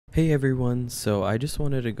Hey everyone, so I just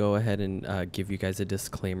wanted to go ahead and give you guys a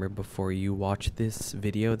disclaimer before you watch this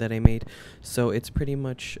video that I made. So it's pretty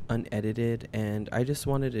much unedited, and I just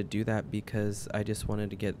wanted to do that because I just wanted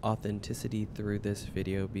to get authenticity through this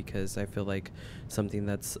video, because I feel like something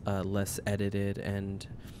that's less edited and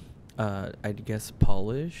I guess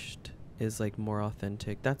polished is like more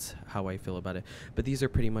authentic. That's how I feel about it. But these are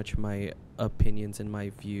pretty much my opinions and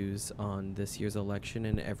my views on this year's election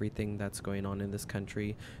and everything that's going on in this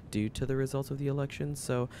country due to the results of the election.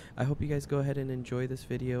 So I hope you guys go ahead and enjoy this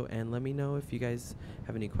video, and let me know if you guys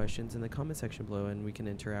have any questions in the comment section below, and we can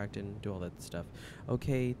interact and do all that stuff.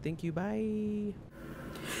 Okay, thank you, bye.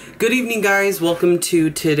 Good evening, guys. Welcome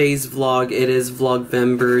to today's vlog. It is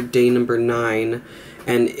vlogvember day number 9.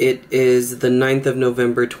 And it is the 9th of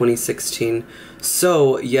November 2016.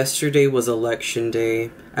 So yesterday was election day,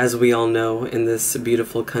 as we all know, in this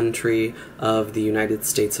beautiful country of the United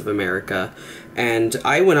States of America. And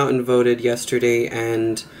I went out and voted yesterday,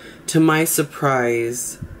 and to my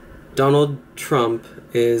surprise, Donald Trump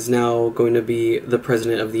is now going to be the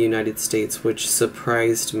president of the United States, which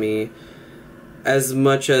surprised me as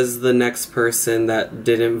much as the next person that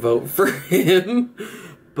didn't vote for him.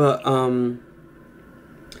 But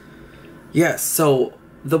yes, so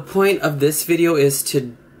the point of this video is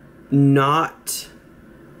to not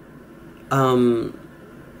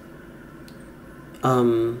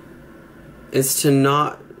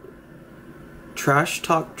trash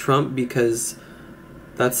talk Trump, because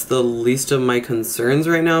that's the least of my concerns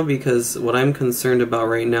right now, because what I'm concerned about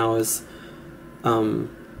right now is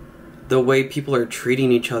the way people are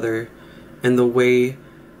treating each other and the way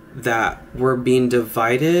that we're being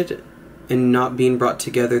divided and not being brought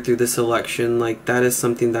together through this election. Like, that is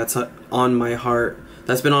something that's on my heart.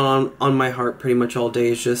 That's been on my heart pretty much all day,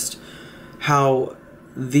 is just how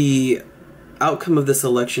the outcome of this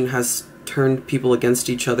election has turned people against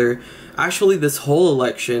each other. Actually, this whole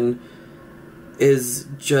election is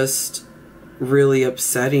just really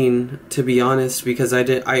upsetting, to be honest, because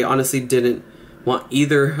I honestly didn't want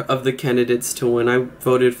either of the candidates to win. I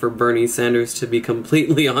voted for Bernie Sanders, to be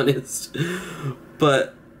completely honest.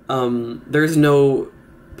 But there's no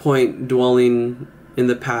point dwelling in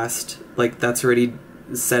the past. Like, that's already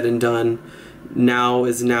said and done. Now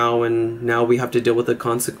is now, and now we have to deal with the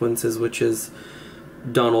consequences, which is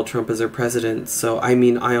Donald Trump as our president. So I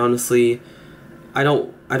mean, I honestly, I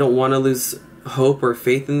don't want to lose hope or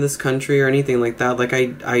faith in this country or anything like that. Like,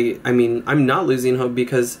 I mean, I'm not losing hope,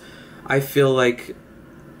 because I feel like,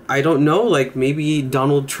 I don't know, like, maybe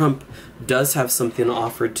Donald Trump does have something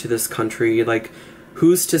offered to this country. Like,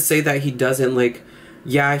 who's to say that he doesn't? Like,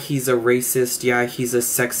 yeah, he's a racist, yeah, he's a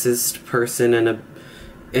sexist person, and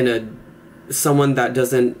a someone that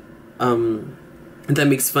doesn't that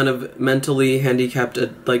makes fun of mentally handicapped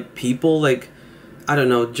like people. Like, I don't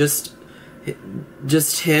know, just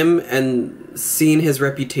him, and seeing his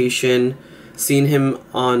reputation, seeing him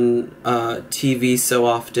on TV so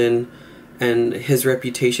often, and his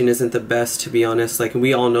reputation isn't the best, to be honest. Like,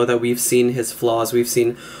 we all know that we've seen his flaws, we've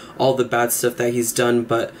seen all the bad stuff that he's done,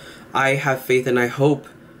 but I have faith and I hope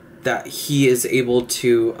that he is able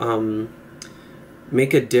to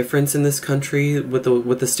make a difference in this country with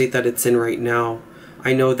the state that it's in right now.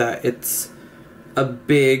 I know that it's a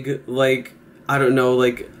big, like, I don't know,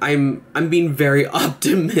 like, I'm being very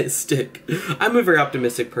optimistic. I'm a very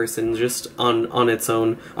optimistic person, just on its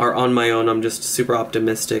own, or on my own. I'm just super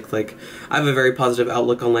optimistic. Like, I have a very positive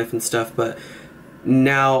outlook on life and stuff, but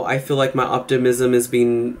now I feel like my optimism is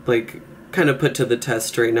being, like, kind of put to the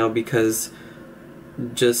test right now, because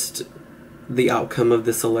just the outcome of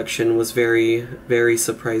this election was very, very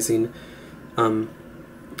surprising.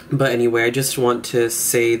 But anyway, I just want to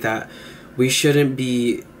say that we shouldn't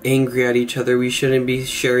be angry at each other. We shouldn't be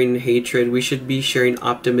sharing hatred. We should be sharing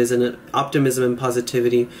optimism and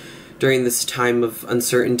positivity during this time of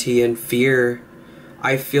uncertainty and fear.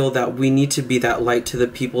 I feel that we need to be that light to the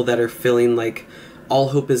people that are feeling like all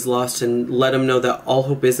hope is lost, and let them know that all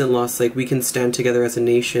hope isn't lost. Like, we can stand together as a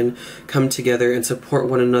nation, come together and support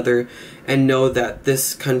one another, and know that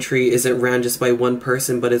this country isn't ran just by one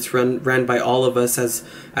person, but it's ran by all of us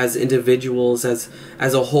as individuals, as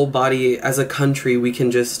a whole body, as a country. We can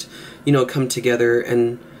just, you know, come together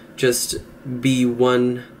and just be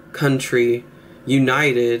one country,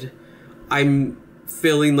 united. I'm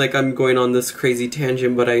feeling like I'm going on this crazy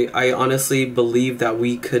tangent, but I honestly believe that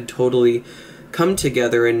we could totally come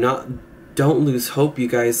together and don't lose hope, you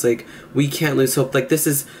guys. Like, we can't lose hope. Like, this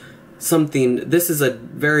is a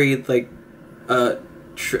very, like, I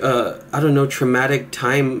don't know, traumatic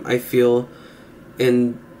time, I feel,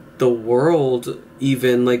 in the world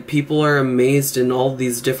even. Like, people are amazed in all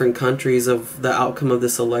these different countries of the outcome of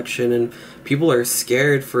this election, and people are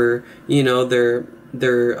scared for, you know, their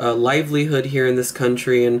livelihood here in this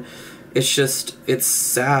country. And it's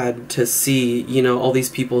sad to see, you know, all these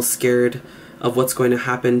people scared of what's going to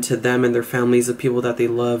happen to them and their families, the people that they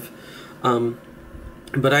love.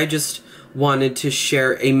 But I just wanted to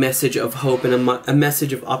share a message of hope and a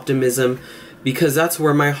message of optimism, because that's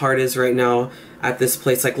where my heart is right now at this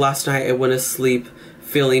place. Like, last night I went to sleep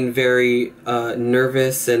feeling very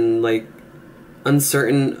nervous and like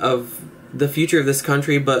uncertain of the future of this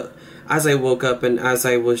country, but as I woke up and as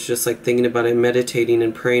I was just like thinking about it, meditating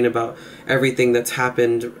and praying about everything that's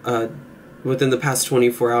happened within the past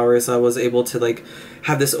 24 hours, I was able to like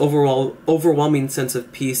have this overwhelming sense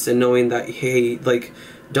of peace, and knowing that, hey, like,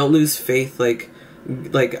 don't lose faith. Like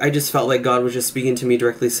I just felt like God was just speaking to me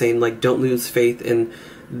directly, saying, like, don't lose faith in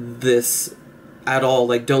this at all.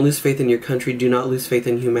 Like, don't lose faith in your country. Do not lose faith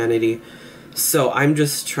in humanity. So I'm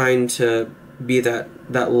just trying to be that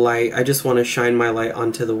light. I just want to shine my light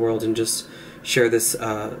onto the world and just share this,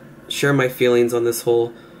 share my feelings on this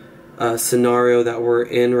whole scenario that we're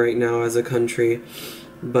in right now as a country.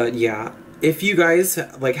 But yeah, if you guys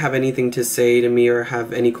like have anything to say to me or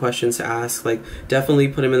have any questions to ask, like, definitely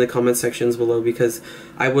put them in the comment sections below, because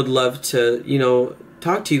I would love to, you know,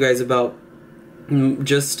 talk to you guys about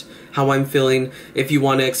just how I'm feeling. If you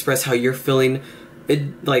want to express how you're feeling,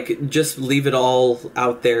 like, just leave it all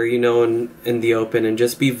out there, you know, in the open, and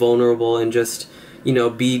just be vulnerable and just, you know,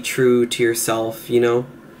 be true to yourself, you know.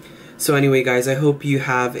 So anyway, guys, I hope you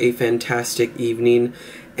have a fantastic evening,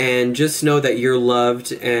 and just know that you're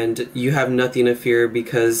loved and you have nothing to fear,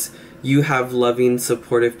 because you have loving,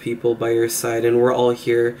 supportive people by your side, and we're all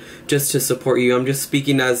here just to support you. I'm just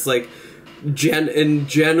speaking as like in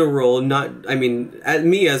general, not, I mean, at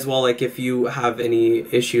me as well. Like, if you have any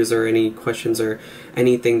issues or any questions or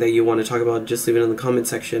anything that you want to talk about, just leave it in the comment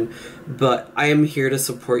section. But I am here to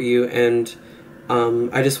support you, and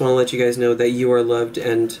I just want to let you guys know that you are loved.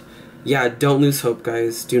 And yeah, don't lose hope,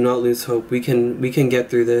 guys. Do not lose hope. We can get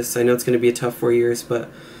through this. I know it's going to be a tough 4 years, but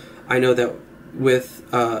I know that with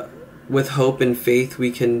hope and faith, we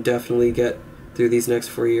can definitely get through these next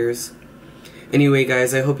 4 years. Anyway,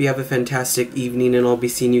 guys, I hope you have a fantastic evening, and I'll be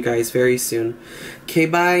seeing you guys very soon. Okay,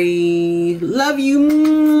 bye. Love you.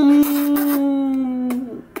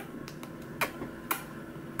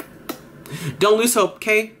 Don't lose hope,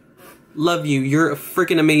 okay? Love you. You're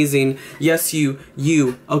freaking amazing. Yes, you.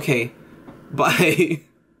 Okay. Bye.